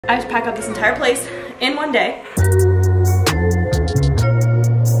I have to pack up this entire place in one day.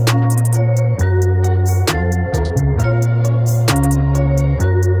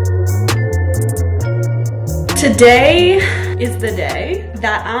 Today is the day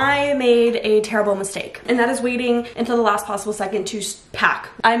that I made a terrible mistake, and that is waiting until the last possible second to pack.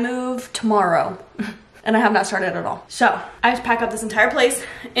 I move tomorrow. And I have not started at all. So I have to pack up this entire place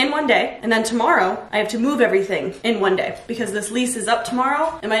in one day, and then tomorrow I have to move everything in one day because this lease is up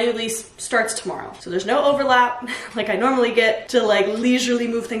tomorrow and my new lease starts tomorrow. So there's no overlap like I normally get to like leisurely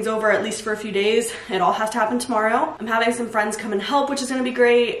move things over, at least for a few days. It all has to happen tomorrow. I'm having some friends come and help, which is gonna be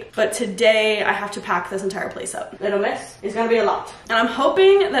great, but today I have to pack this entire place up. Little miss, it's gonna be a lot. And I'm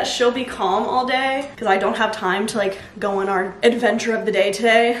hoping that she'll be calm all day because I don't have time to like go on our adventure of the day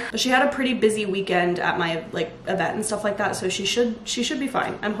today. But she had a pretty busy weekend at my like event and stuff like that, so she should be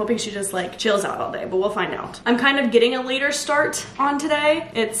fine. I'm hoping she just like chills out all day, but we'll find out. I'm kind of getting a later start on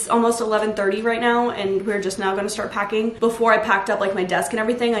today. It's almost 11:30 right now, and we're just now going to start packing. Before I packed up like my desk and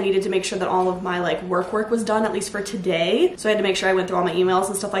everything, I needed to make sure that all of my like work was done, at least for today. So I had to make sure I went through all my emails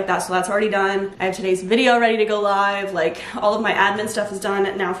and stuff like that, so that's already done. I have today's video ready to go live. Like all of my admin stuff is done.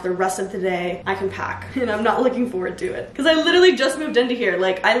 Now for the rest of the day I can pack, and I'm not looking forward to it because I literally just moved into here.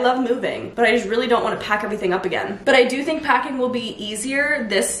 Like I love moving, but I just really don't want to pack everything up again. But I do think packing will be easier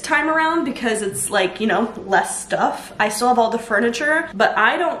this time around because it's like, you know, less stuff. I still have all the furniture, but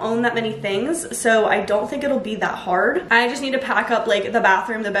I don't own that many things, so I don't think it'll be that hard. I just need to pack up like the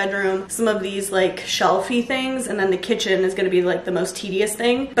bathroom, the bedroom, some of these like shelfy things, and then the kitchen is gonna be like the most tedious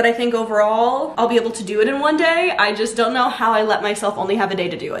thing. But I think overall I'll be able to do it in one day. I just don't know how I let myself only have a day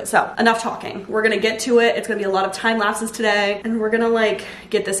to do it. So enough talking. We're gonna get to it. It's gonna be a lot of time lapses today, and we're gonna like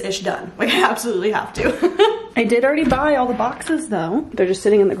get this ish done. Like I absolutely have to. I did already buy all the boxes though. They're just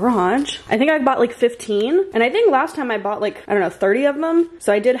sitting in the garage. I think I bought like 15, and I think last time I bought like, I don't know, 30 of them.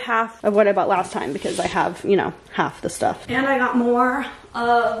 So I did half of what I bought last time because I have, you know, half the stuff. And I got more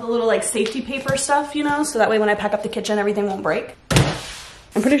of the little like safety paper stuff, you know, so that way when I pack up the kitchen, everything won't break.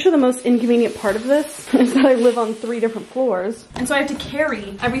 I'm pretty sure the most inconvenient part of this is that I live on 3 different floors. And so I have to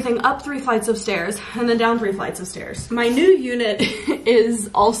carry everything up 3 flights of stairs and then down 3 flights of stairs. My new unit is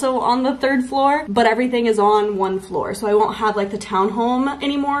also on the 3rd floor, but everything is on 1 floor. So I won't have like the townhome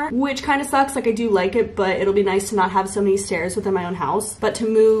anymore, which kind of sucks. Like I do like it, but it'll be nice to not have so many stairs within my own house. But to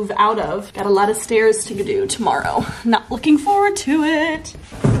move out of, got a lot of stairs to do tomorrow. Not looking forward to it.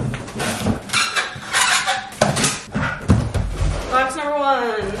 Box number 1.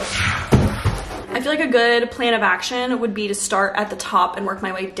 I feel like a good plan of action would be to start at the top and work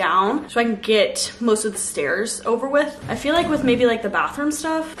my way down so I can get most of the stairs over with. I feel like with maybe like the bathroom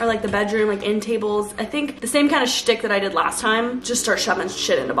stuff or like the bedroom, like end tables, I think the same kind of shtick that I did last time, just start shoving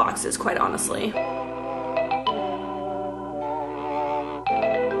shit into boxes, quite honestly.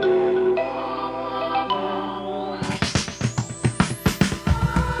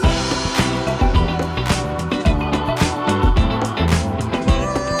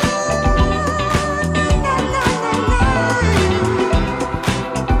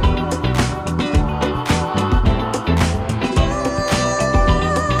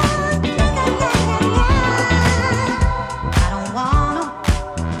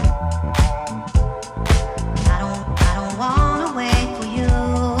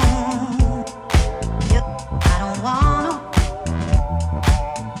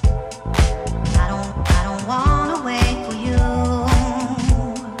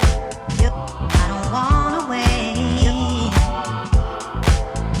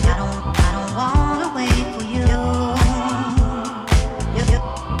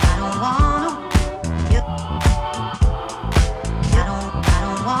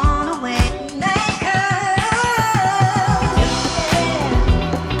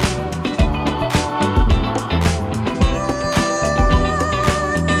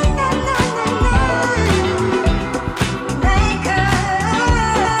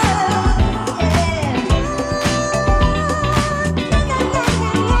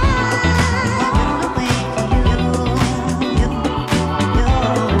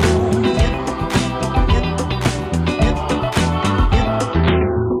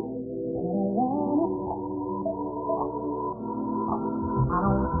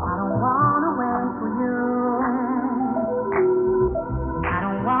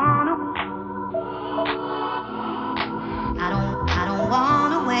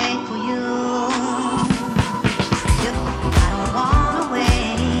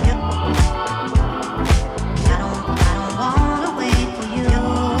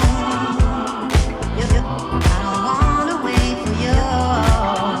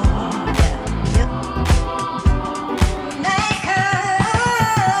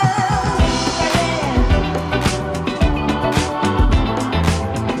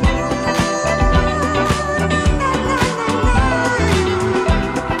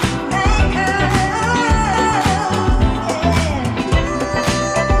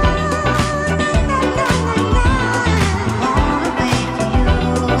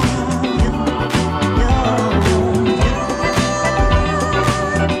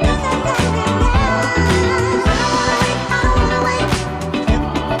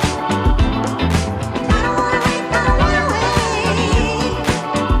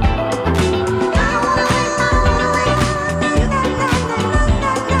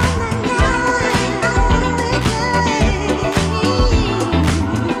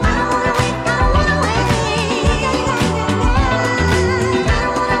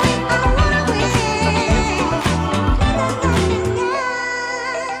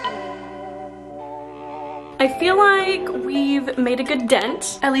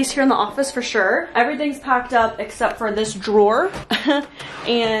 dent, at least here in the office for sure. Everything's packed up except for this drawer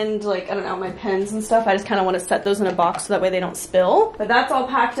and like, I don't know, my pens and stuff. I just kind of want to set those in a box so that way they don't spill. But that's all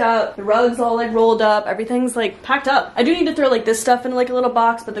packed up. The rug's all like rolled up. Everything's like packed up. I do need to throw like this stuff in like a little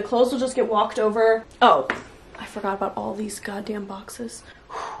box, but the clothes will just get walked over. Oh, I forgot about all these goddamn boxes.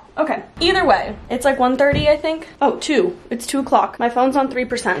 Okay, either way, it's like 1:30, I think. Oh, 2. It's 2 o'clock. My phone's on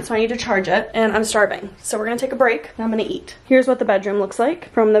 3%, so I need to charge it, and I'm starving. So we're gonna take a break, and I'm gonna eat. Here's what the bedroom looks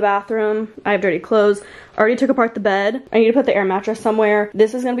like from the bathroom. I have dirty clothes. I already took apart the bed. I need to put the air mattress somewhere.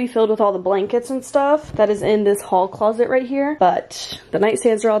 This is gonna be filled with all the blankets and stuff that is in this hall closet right here. But the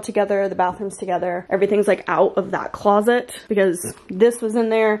nightstands are all together, the bathroom's together. Everything's like out of that closet because this was in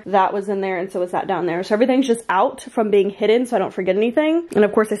there, that was in there, and so was that down there. So everything's just out from being hidden so I don't forget anything. And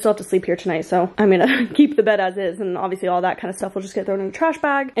of course I still have to sleep here tonight, so I'm gonna keep the bed as is, and obviously all that kind of stuff will just get thrown in a trash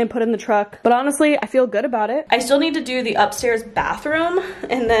bag and put in the truck. But honestly, I feel good about it. I still need to do the upstairs bathroom,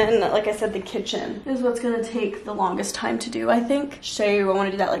 and then, like I said, the kitchen is what's gonna take the longest time to do, I think. Say I want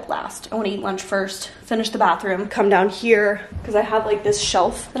to do that like last. I want to eat lunch first, finish the bathroom, come down here because I have like this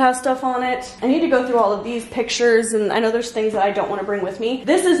shelf that has stuff on it. I need to go through all of these pictures, and I know there's things that I don't want to bring with me.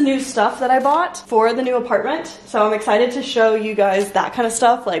 This is new stuff that I bought for the new apartment, so I'm excited to show you guys that kind of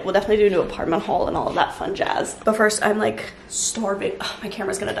stuff. Like, we'll definitely do a new apartment haul and all of that fun jazz. But first, I'm like starving. Oh, my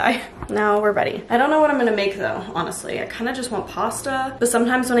camera's gonna die. Now we're ready. I don't know what I'm gonna make though, honestly. I kind of just want pasta, but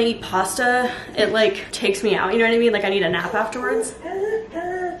sometimes when I eat pasta, it like takes me out, you know what I mean? Like I need a nap afterwards.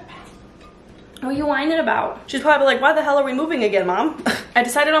 What are you whining about? She's probably like, why the hell are we moving again, Mom? I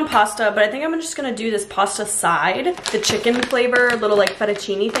decided on pasta, but I think I'm just gonna do this pasta side, the chicken flavor, little like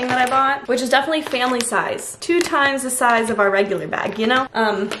fettuccine thing that I bought, which is definitely family size. 2 times the size of our regular bag, you know?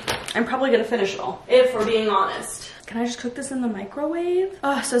 I'm probably gonna finish it all, if we're being honest. Can I just cook this in the microwave?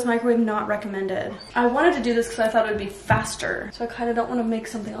 Oh, it says microwave not recommended. I wanted to do this because I thought it would be faster, so I kind of don't want to make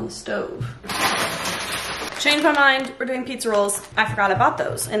something on the stove. Changed my mind, we're doing pizza rolls. I forgot I bought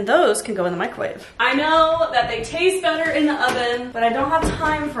those, and those can go in the microwave. I know that they taste better in the oven, but I don't have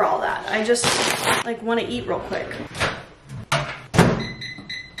time for all that. I just like want to eat real quick.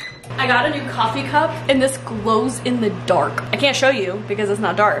 I got a new coffee cup, and this glows in the dark. I can't show you because it's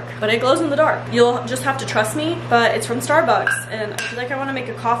not dark, but it glows in the dark. You'll just have to trust me, but it's from Starbucks, and I feel like I want to make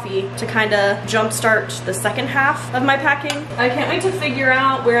a coffee to kind of jumpstart the second half of my packing. I can't wait to figure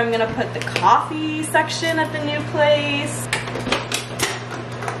out where I'm gonna put the coffee section at the new place.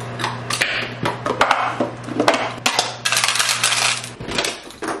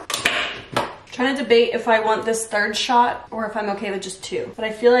 Trying to debate if I want this 3rd shot or if I'm okay with just 2. But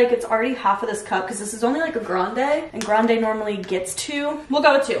I feel like it's already half of this cup because this is only like a grande, and grande normally gets 2. We'll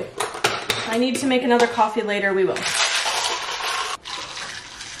go with 2. If I need to make another coffee later, we will.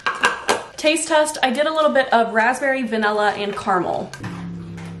 Taste test, I did a little bit of raspberry, vanilla, and caramel.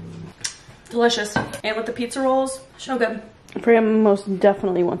 Delicious. And with the pizza rolls, so good. Freya most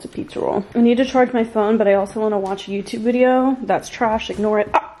definitely wants a pizza roll. I need to charge my phone, but I also want to watch a YouTube video. That's trash, ignore it.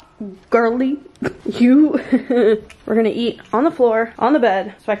 Ah! Girly, you. We're gonna eat on the floor, on the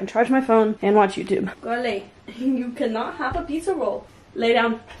bed, so I can charge my phone and watch YouTube. Girly, you cannot have a pizza roll. Lay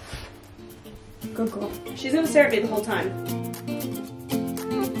down. Good girl. She's gonna stare at me the whole time.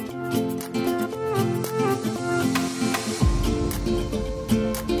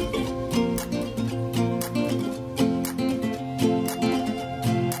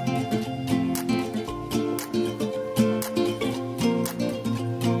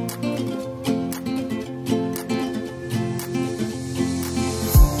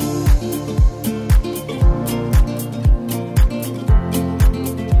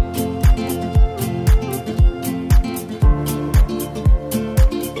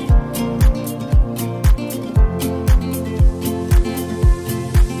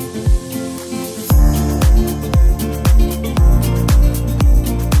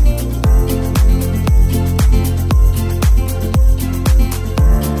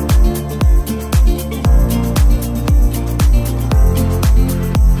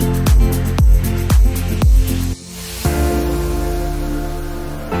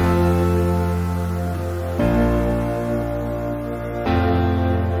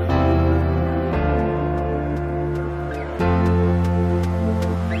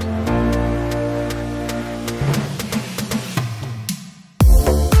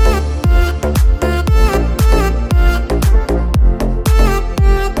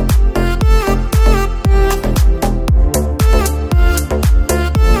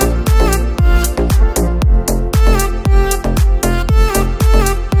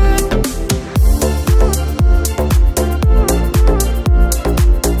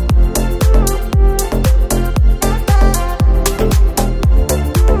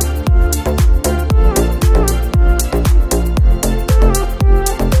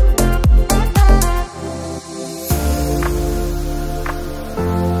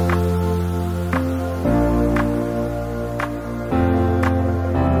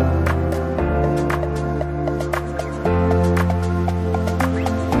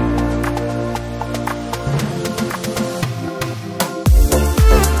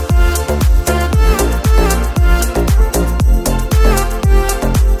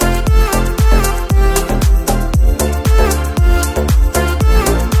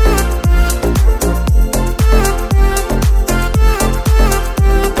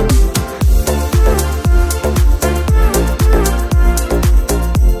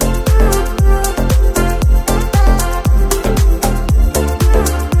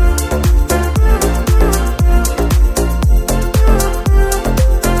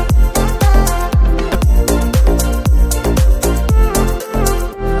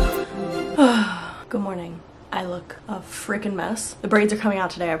 morning. I look a freaking mess. The braids are coming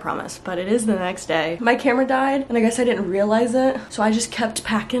out today, I promise, but it is the next day. My camera died, and I guess I didn't realize it, so I just kept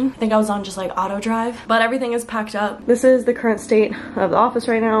packing. I think I was on just like auto drive, but everything is packed up. This is the current state of the office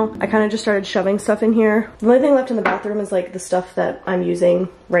right now. I kind of just started shoving stuff in here. The only thing left in the bathroom is like the stuff that I'm using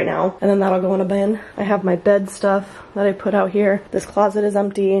right now, and then that'll go in a bin. I have my bed stuff that I put out here. This closet is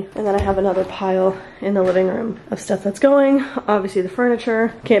empty, and then I have another pile in the living room of stuff that's going. Obviously the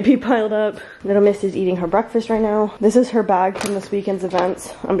furniture can't be piled up. Little Miss is eating her breakfast right now. This is her bag from this weekend's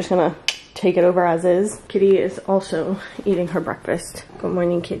events. I'm just gonna take it over as is. Kitty is also eating her breakfast. Good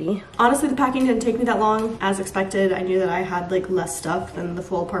morning, Kitty. Honestly, the packing didn't take me that long as expected. I knew that I had like less stuff than the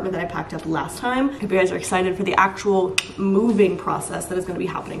full apartment that I packed up last time. I hope you guys are excited for the actual moving process that is gonna be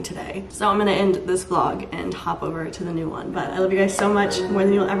happening today. So I'm gonna end this vlog and hop over to the new one. But I love you guys so much, more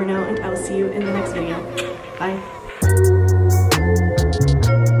than you'll ever know, and I will see you in the next video. Bye.